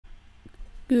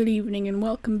Good evening and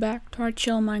welcome back to our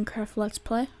chill Minecraft Let's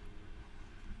Play.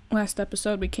 Last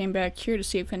episode we came back here to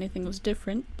see if anything was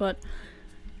different, but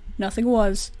nothing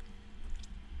was.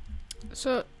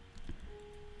 So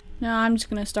now I'm just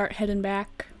gonna start heading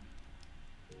back.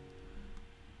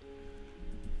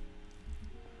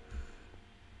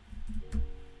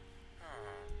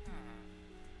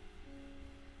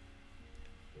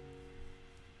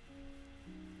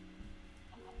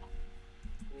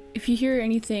 If you hear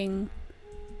anything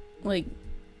like,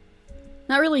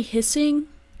 not really hissing,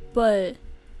 but,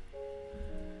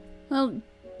 well,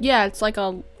 yeah, it's like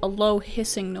a low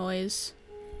hissing noise.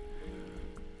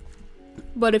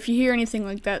 But if you hear anything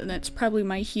like that, then that's probably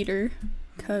my heater,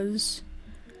 because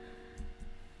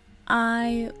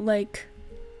I like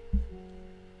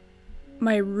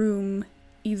my room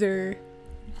either...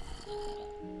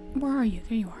 Where are you?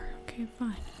 There you are. Okay,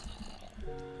 fine.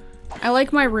 I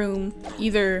like my room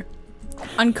either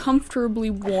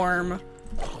uncomfortably warm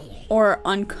or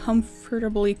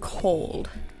uncomfortably cold.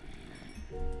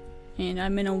 And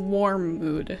I'm in a warm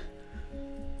mood.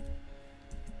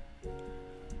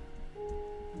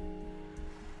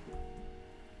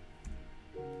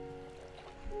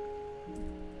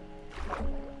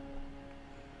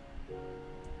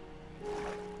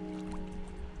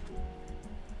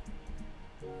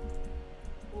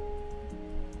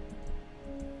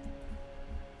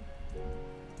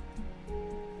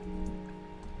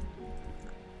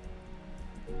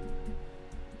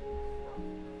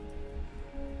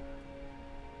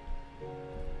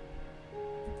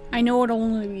 I know it'll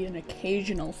only be an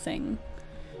occasional thing,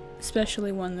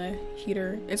 especially when the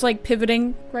heater, it's like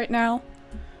pivoting right now,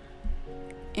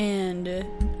 and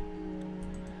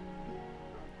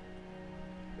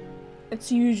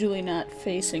it's usually not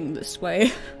facing this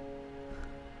way.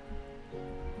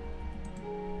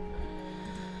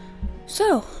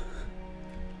 So,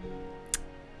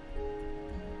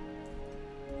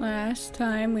 last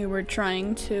time we were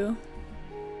trying to...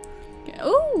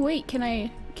 Oh, wait, can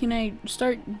I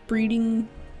start breeding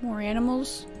more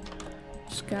animals?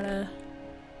 Just gotta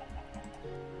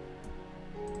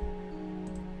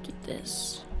get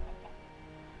this.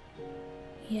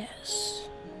 Yes.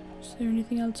 Is there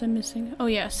anything else I'm missing? Oh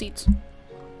yeah, seeds.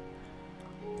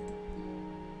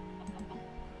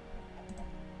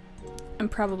 I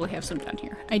probably have some down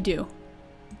here. I do.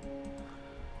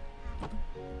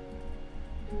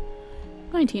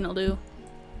 19 will do.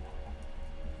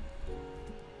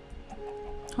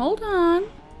 Hold on.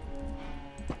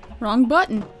 Wrong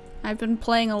button. I've been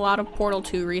playing a lot of Portal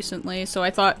 2 recently, so I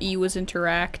thought E was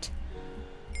interact.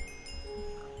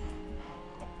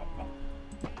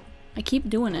 I keep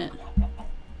doing it.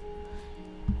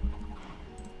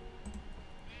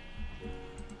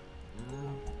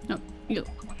 No, you.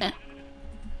 Eh.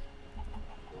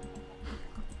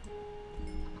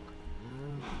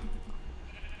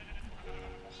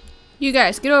 You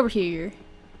guys, get over here.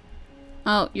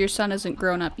 Oh, your son isn't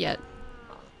grown up yet.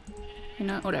 You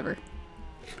know, whatever.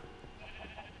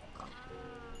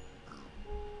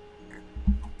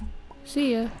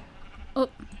 See ya. Oh.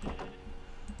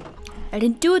 I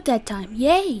didn't do it that time.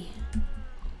 Yay!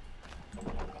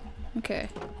 Okay.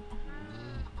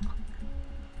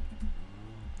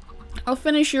 I'll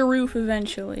finish your roof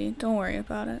eventually. Don't worry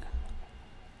about it.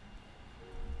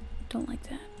 Don't like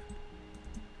that.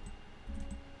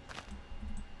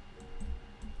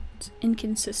 It's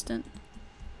inconsistent.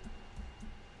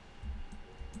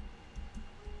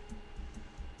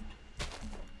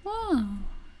 Oh,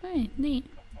 hey, neat.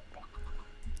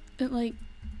 It like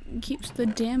keeps the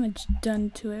damage done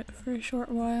to it for a short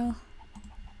while.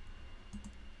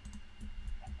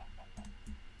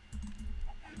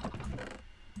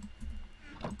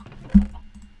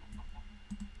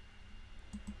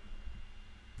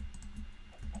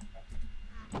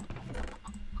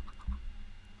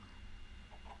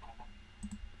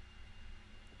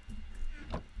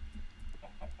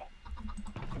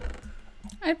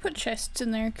 I put chests in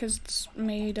there because it's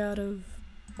made out of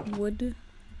wood.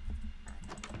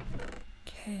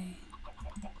 Okay.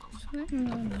 So that can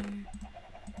go in there.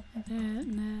 That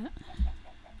and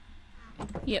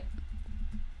that. Yep.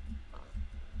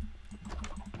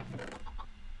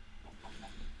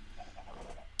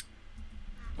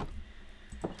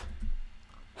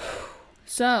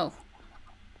 So,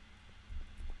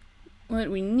 what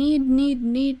we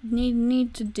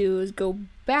need to do is go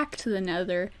back to the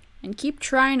Nether and keep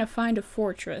trying to find a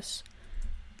fortress.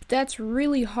 But that's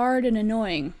really hard and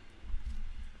annoying,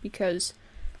 because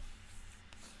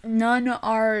there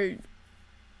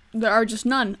are just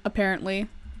none, apparently,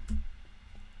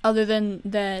 other than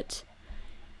that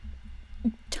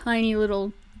tiny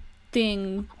little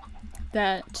thing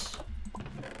that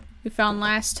we found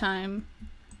last time.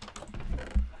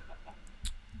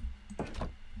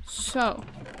 So,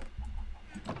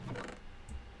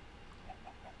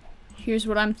 here's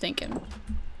what I'm thinking.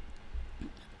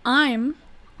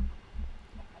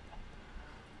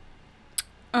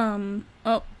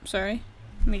 Oh, sorry.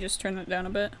 Let me just turn that down a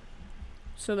bit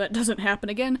so that doesn't happen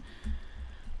again.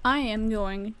 I am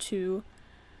going to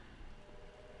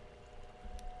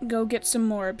go get some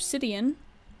more obsidian.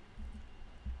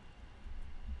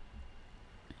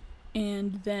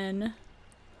 And then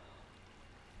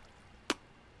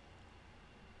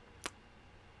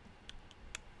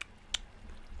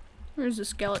where's the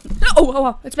skeleton?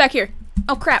 Oh, it's back here.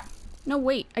 Oh crap. No,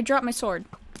 wait. I dropped my sword.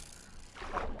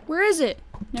 Where is it?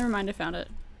 Never mind, I found it.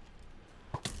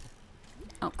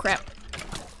 Oh crap.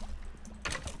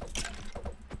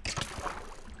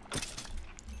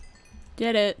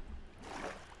 Did it.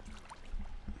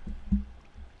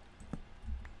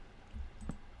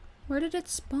 Where did it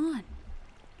spawn?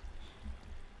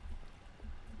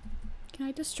 Can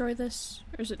I destroy this?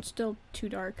 Or is it still too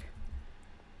dark?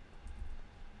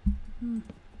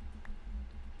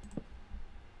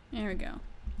 There we go.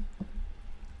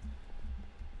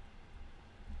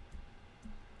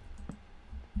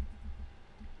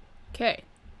 Okay.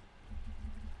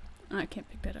 Oh, I can't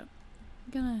pick that up.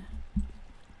 I'm gonna...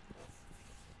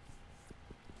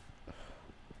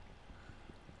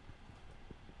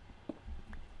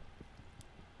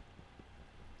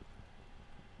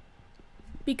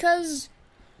 Because...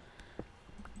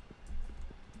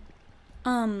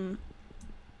 I'm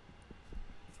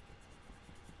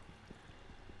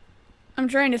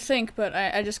trying to think, but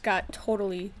I just got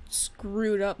totally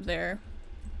screwed up there.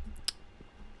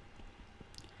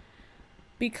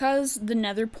 Because the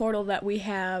Nether portal that we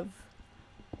have,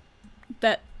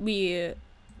 that we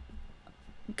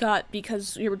got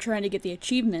because we were trying to get the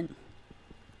achievement,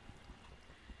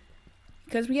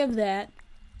 because we have that,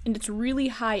 and it's really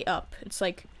high up. It's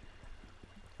like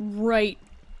right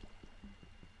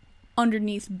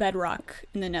underneath bedrock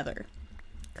in the Nether.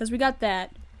 Because we got that.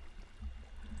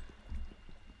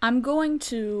 I'm going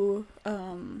to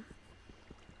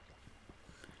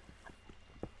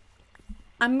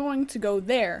go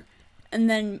there and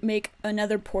then make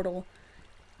another portal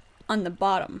on the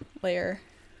bottom layer.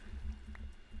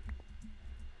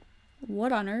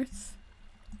 What on earth?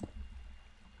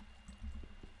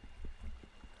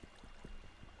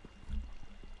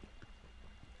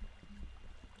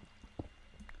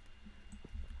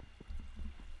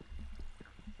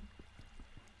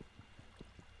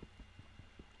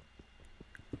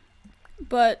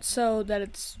 But so that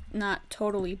it's not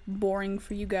totally boring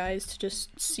for you guys to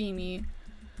just see me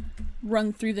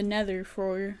run through the Nether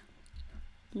for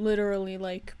literally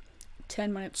like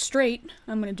 10 minutes straight,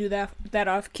 I'm gonna do that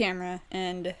off camera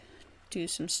and do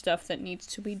some stuff that needs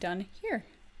to be done here.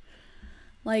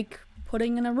 Like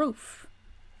putting in a roof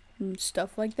and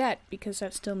stuff like that, because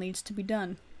that still needs to be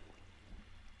done.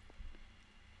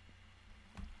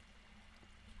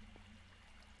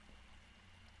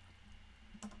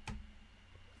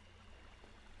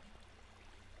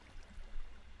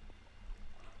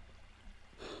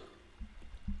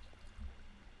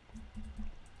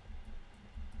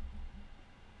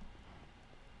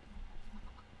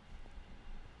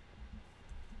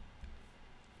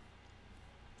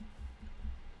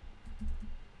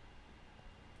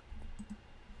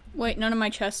 Wait, none of my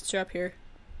chests are up here.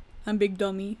 I'm big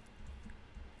dummy.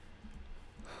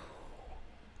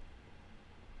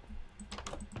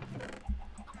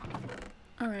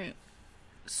 Alright,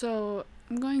 so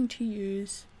I'm going to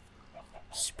use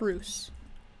spruce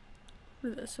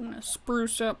for this. I'm gonna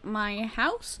spruce up my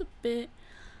house a bit.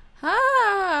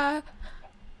 Ah!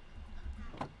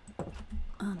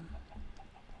 And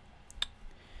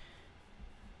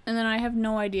then I have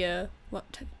no idea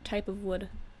what type of wood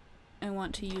I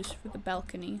want to use for the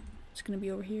balcony. It's gonna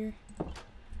be over here.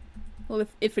 Well,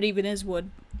 if it even is wood,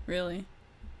 really.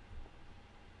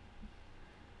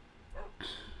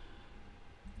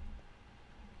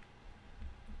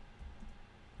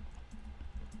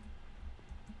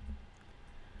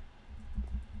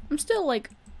 I'm still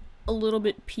like a little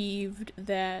bit peeved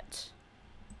that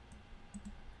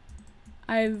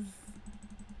I've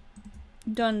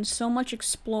done so much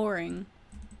exploring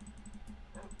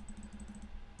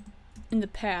in the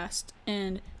past,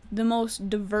 and the most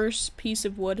diverse piece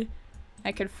of wood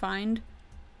I could find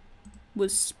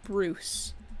was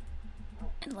spruce.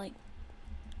 And like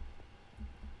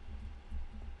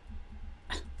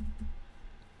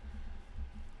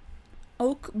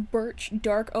oak, birch,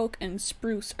 dark oak, and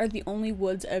spruce are the only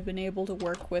woods I've been able to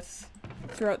work with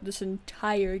throughout this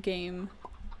entire game.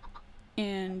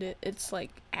 and it's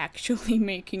like actually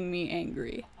making me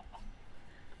angry.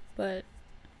 But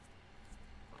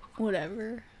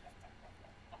whatever.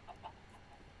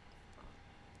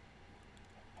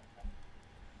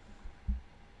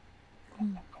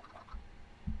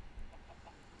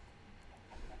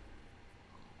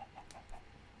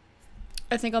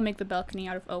 I think I'll make the balcony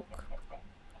out of oak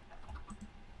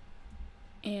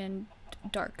and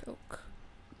dark oak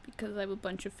because I have a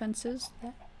bunch of fences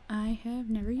that I have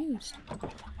never used.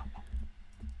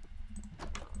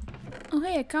 Oh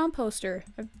hey, a composter.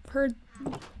 I've heard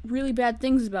really bad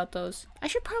things about those. I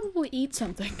should probably eat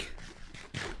something.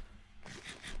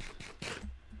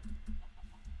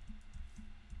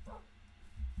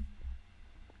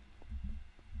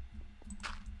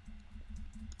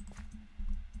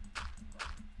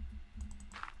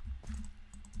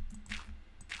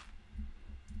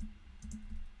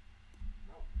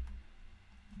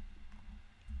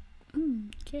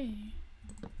 Okay.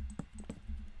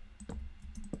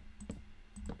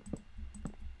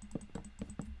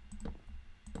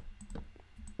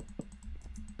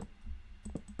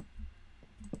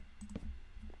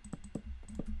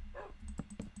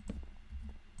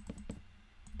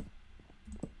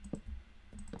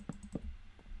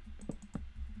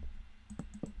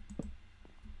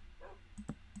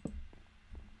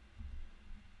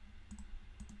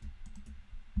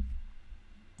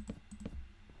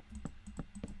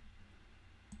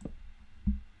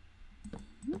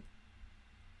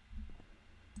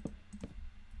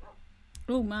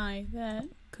 Oh my, that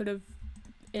could have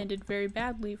ended very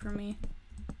badly for me.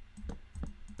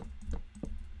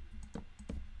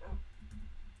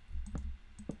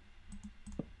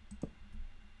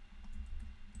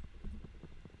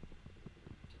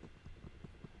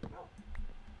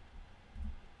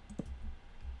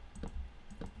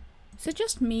 Is it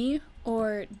just me,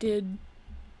 or did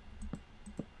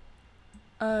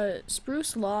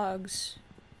spruce logs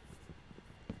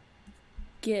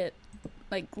get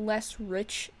like less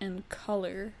rich in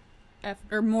color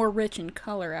or more rich in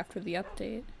color after the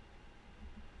update?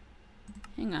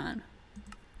 Hang on.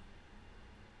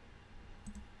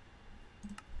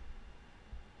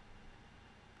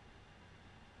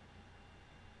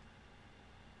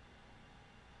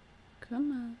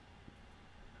 Come on.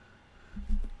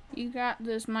 You got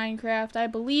this, Minecraft. I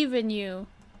believe in you.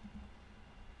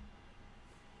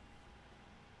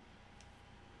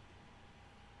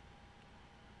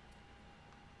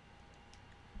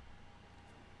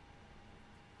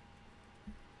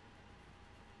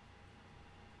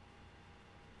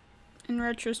 In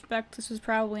retrospect, this is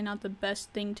probably not the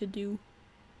best thing to do.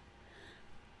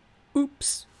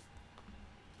 Oops.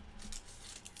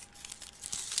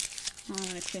 Oh, I'm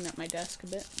gonna clean up my desk a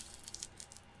bit.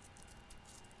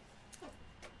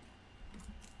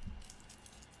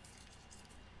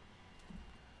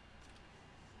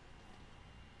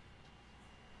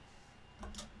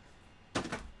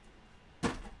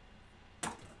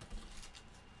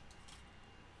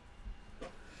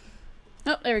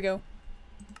 Oh, there we go.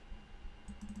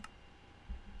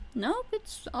 Nope,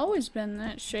 it's always been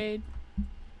that shade.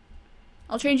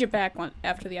 I'll change it back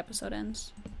after the episode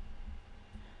ends.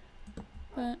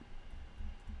 But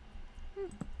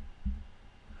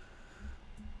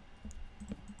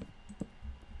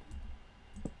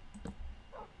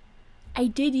I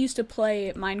did used to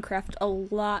play Minecraft a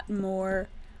lot more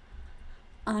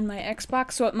on my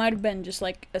Xbox, so it might have been just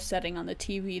like a setting on the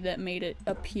TV that made it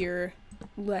appear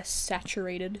less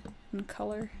saturated in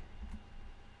color.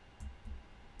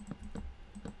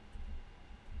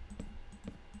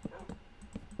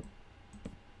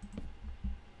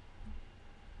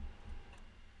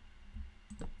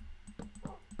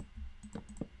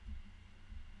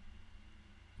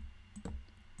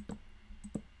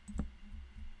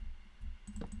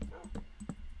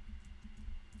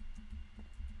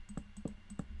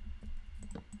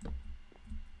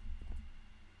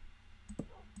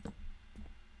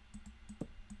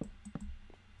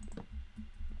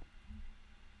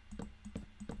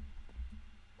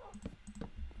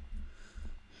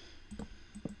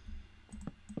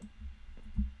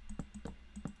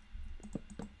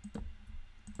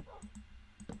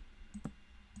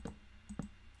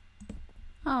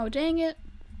 Oh, dang it.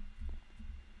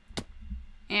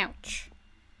 Ouch.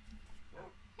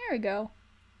 There we go.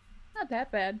 Not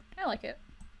that bad. I like it.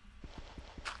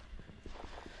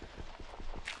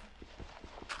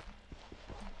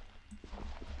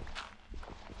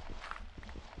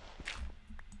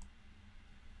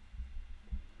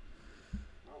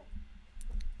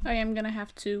 I am gonna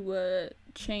have to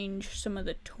change some of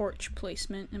the torch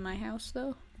placement in my house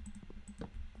though.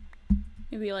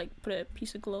 Maybe like put a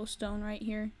piece of glowstone right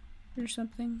here or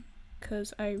something.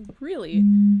 because I really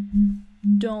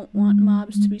don't want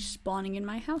mobs to be spawning in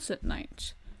my house at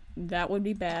night. That would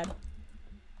be bad.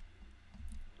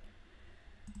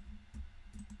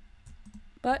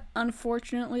 But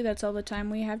unfortunately, that's all the time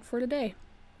we have for today.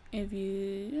 If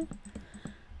you...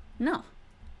 No.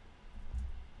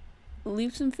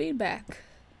 Leave some feedback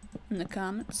in the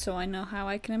comments so I know how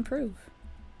I can improve.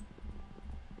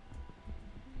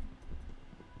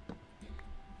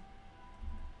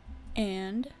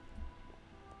 And,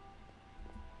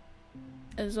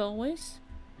 as always,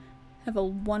 have a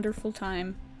wonderful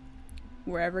time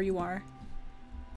wherever you are.